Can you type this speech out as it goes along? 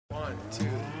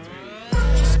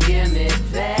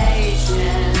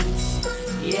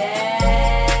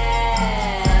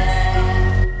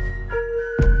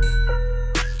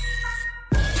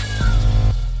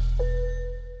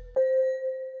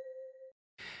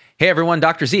Hey everyone,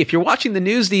 Dr. Z. If you're watching the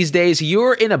news these days,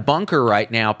 you're in a bunker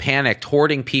right now, panicked,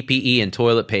 hoarding PPE and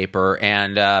toilet paper,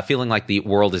 and feeling like the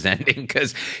world is ending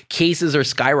because cases are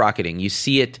skyrocketing. You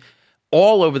see it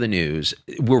all over the news.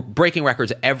 We're breaking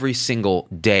records every single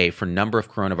day for number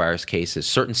of coronavirus cases.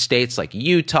 Certain states like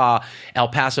Utah, El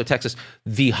Paso, Texas,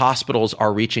 the hospitals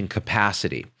are reaching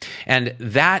capacity. And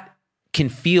that can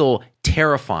feel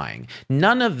terrifying.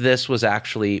 None of this was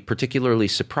actually particularly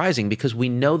surprising because we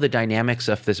know the dynamics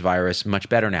of this virus much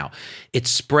better now. It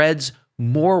spreads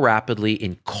more rapidly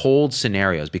in cold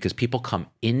scenarios because people come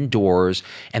indoors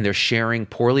and they're sharing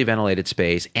poorly ventilated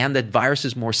space, and the virus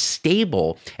is more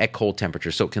stable at cold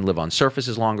temperatures. So it can live on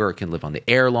surfaces longer, it can live on the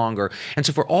air longer. And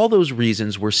so for all those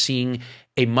reasons, we're seeing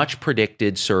a much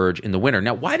predicted surge in the winter.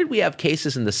 Now, why did we have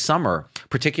cases in the summer,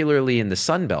 particularly in the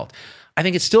Sun Belt? I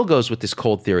think it still goes with this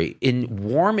cold theory. In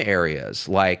warm areas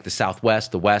like the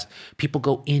Southwest, the West, people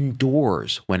go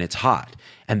indoors when it's hot,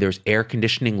 and there's air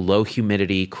conditioning, low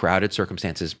humidity, crowded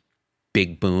circumstances,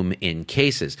 big boom in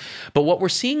cases. But what we're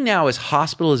seeing now is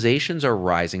hospitalizations are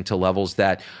rising to levels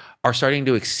that are starting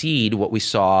to exceed what we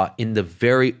saw in the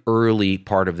very early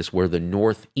part of this, where the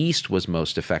Northeast was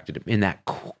most affected, in that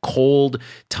cold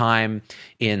time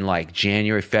in like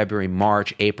January, February,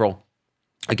 March, April.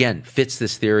 Again, fits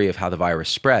this theory of how the virus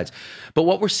spreads. But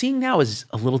what we're seeing now is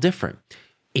a little different.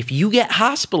 If you get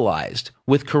hospitalized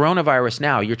with coronavirus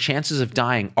now, your chances of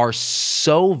dying are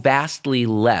so vastly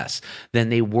less than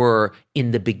they were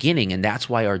in the beginning. And that's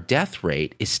why our death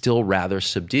rate is still rather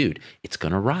subdued. It's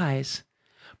going to rise.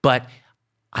 But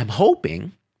I'm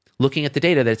hoping, looking at the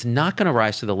data, that it's not going to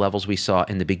rise to the levels we saw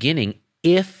in the beginning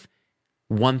if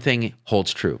one thing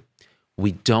holds true.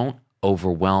 We don't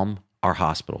overwhelm our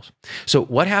hospitals. So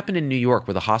what happened in New York,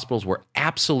 where the hospitals were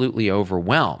absolutely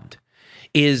overwhelmed,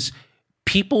 is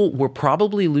people were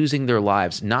probably losing their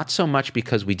lives, not so much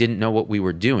because we didn't know what we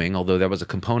were doing, although there was a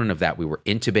component of that. We were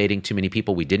intubating too many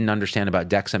people. We didn't understand about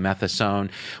dexamethasone.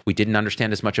 We didn't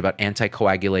understand as much about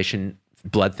anticoagulation,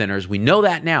 blood thinners. We know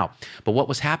that now. But what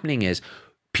was happening is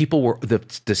people were,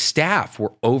 the staff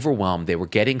were overwhelmed. They were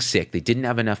getting sick. They didn't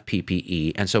have enough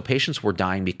PPE. And so patients were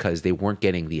dying because they weren't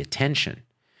getting the attention.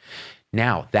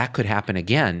 Now, that could happen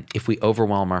again if we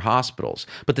overwhelm our hospitals.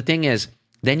 But the thing is,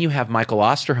 then you have Michael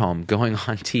Osterholm going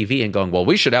on TV and going, well,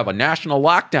 we should have a national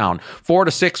lockdown, 4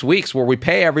 to 6 weeks where we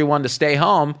pay everyone to stay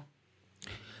home.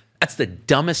 That's the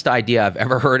dumbest idea I've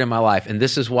ever heard in my life. And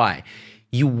this is why.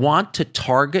 You want to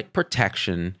target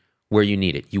protection where you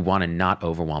need it. You want to not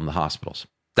overwhelm the hospitals.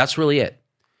 That's really it.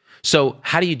 So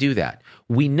how do you do that?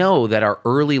 We know that our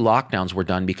early lockdowns were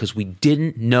done because we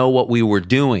didn't know what we were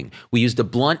doing. We used a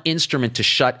blunt instrument to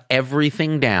shut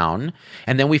everything down.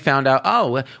 And then we found out,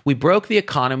 oh, we broke the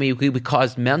economy. We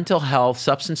caused mental health,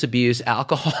 substance abuse,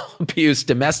 alcohol abuse,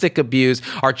 domestic abuse.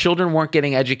 Our children weren't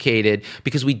getting educated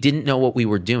because we didn't know what we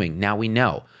were doing. Now we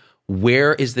know.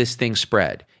 Where is this thing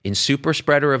spread? In super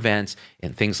spreader events,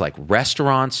 in things like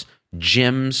restaurants,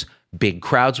 gyms, big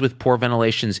crowds with poor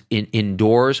ventilations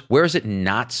indoors. Where is it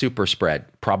not super spread?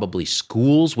 Probably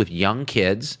schools with young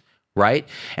kids, right?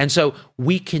 And so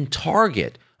we can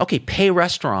target, okay, pay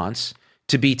restaurants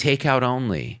to be takeout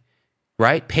only,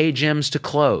 right? Pay gyms to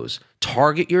close.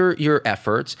 Target your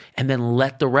efforts, and then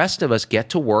let the rest of us get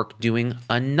to work doing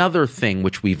another thing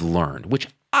which we've learned, which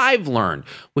I've learned,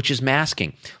 which is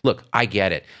masking. Look, I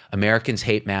get it. Americans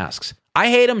hate masks. I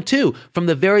hate them too. From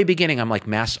the very beginning, I'm like,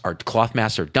 cloth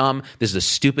masks are dumb. This is the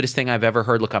stupidest thing I've ever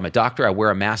heard. Look, I'm a doctor. I wear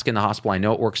a mask in the hospital. I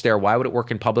know it works there. Why would it work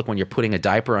in public when you're putting a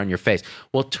diaper on your face?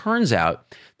 Well, it turns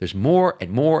out there's more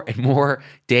and more and more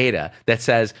data that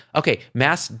says, okay,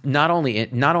 masks not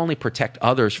only protect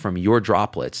others from your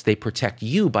droplets, they protect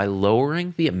you by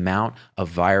lowering the amount of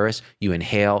virus you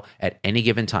inhale at any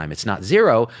given time. It's not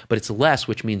zero, but it's less,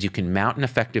 which means you can mount an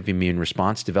effective immune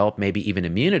response, develop maybe even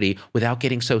immunity without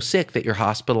getting so sick that you're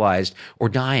hospitalized or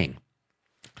dying.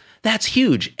 That's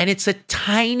huge. And it's a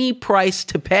tiny price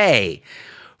to pay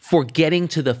for getting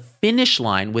to the finish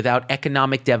line without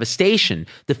economic devastation.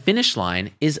 The finish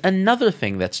line is another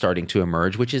thing that's starting to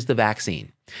emerge, which is the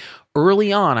vaccine.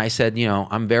 Early on, I said,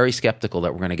 I'm very skeptical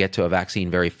that we're going to get to a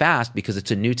vaccine very fast because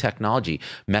it's a new technology.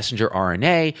 Messenger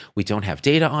RNA, we don't have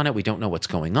data on it. We don't know what's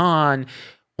going on.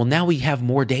 Well, now we have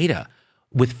more data.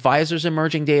 With Pfizer's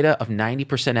emerging data of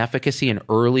 90% efficacy and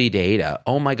early data,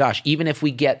 oh my gosh, even if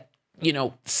we get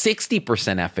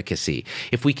 60% efficacy,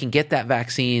 if we can get that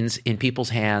vaccines in people's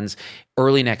hands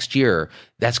early next year,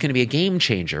 that's going to be a game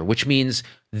changer, which means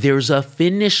there's a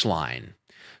finish line.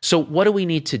 So what do we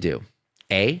need to do?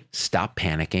 A, stop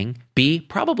panicking. B,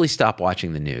 probably stop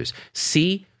watching the news.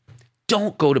 C,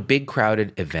 don't go to big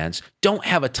crowded events. Don't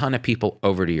have a ton of people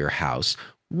over to your house.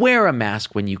 Wear a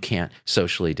mask when you can't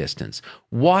socially distance.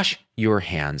 Wash your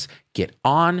hands. Get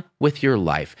on with your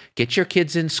life. Get your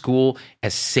kids in school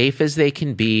as safe as they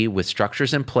can be with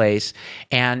structures in place,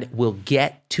 and we'll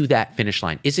get to that finish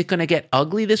line. Is it going to get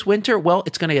ugly this winter? Well,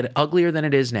 it's going to get uglier than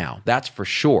it is now. That's for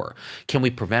sure. Can we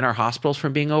prevent our hospitals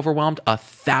from being overwhelmed?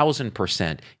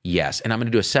 1,000% yes. And I'm going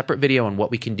to do a separate video on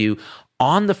what we can do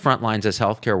on the front lines as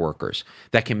healthcare workers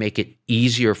that can make it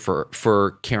easier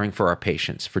for caring for our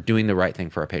patients, for doing the right thing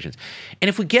for our patients. And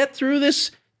if we get through this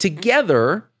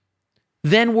together,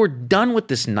 then we're done with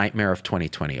this nightmare of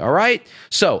 2020, all right?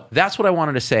 So that's what I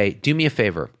wanted to say. Do me a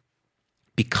favor.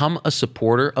 Become a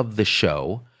supporter of the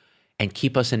show and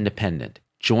keep us independent.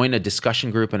 Join a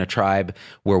discussion group and a tribe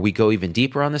where we go even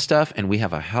deeper on this stuff, and we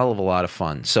have a hell of a lot of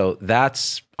fun. So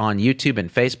that's on YouTube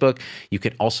and Facebook. You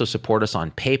can also support us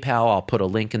on PayPal. I'll put a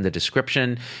link in the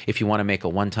description if you want to make a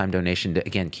one-time donation to,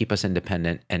 again, keep us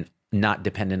independent and not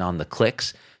dependent on the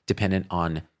clicks, dependent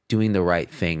on doing the right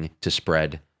thing to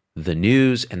spread the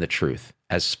news and the truth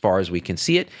as far as we can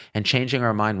see it, and changing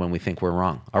our mind when we think we're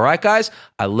wrong. All right, guys,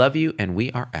 I love you, and we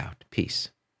are out. Peace.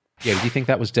 Yeah, do you think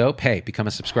that was dope? Hey, become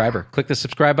a subscriber. Click the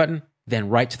subscribe button. Then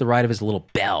right to the right of his little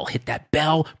bell. Hit that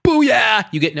bell. Booyah!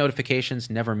 You get notifications.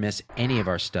 Never miss any of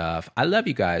our stuff. I love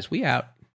you guys. We out.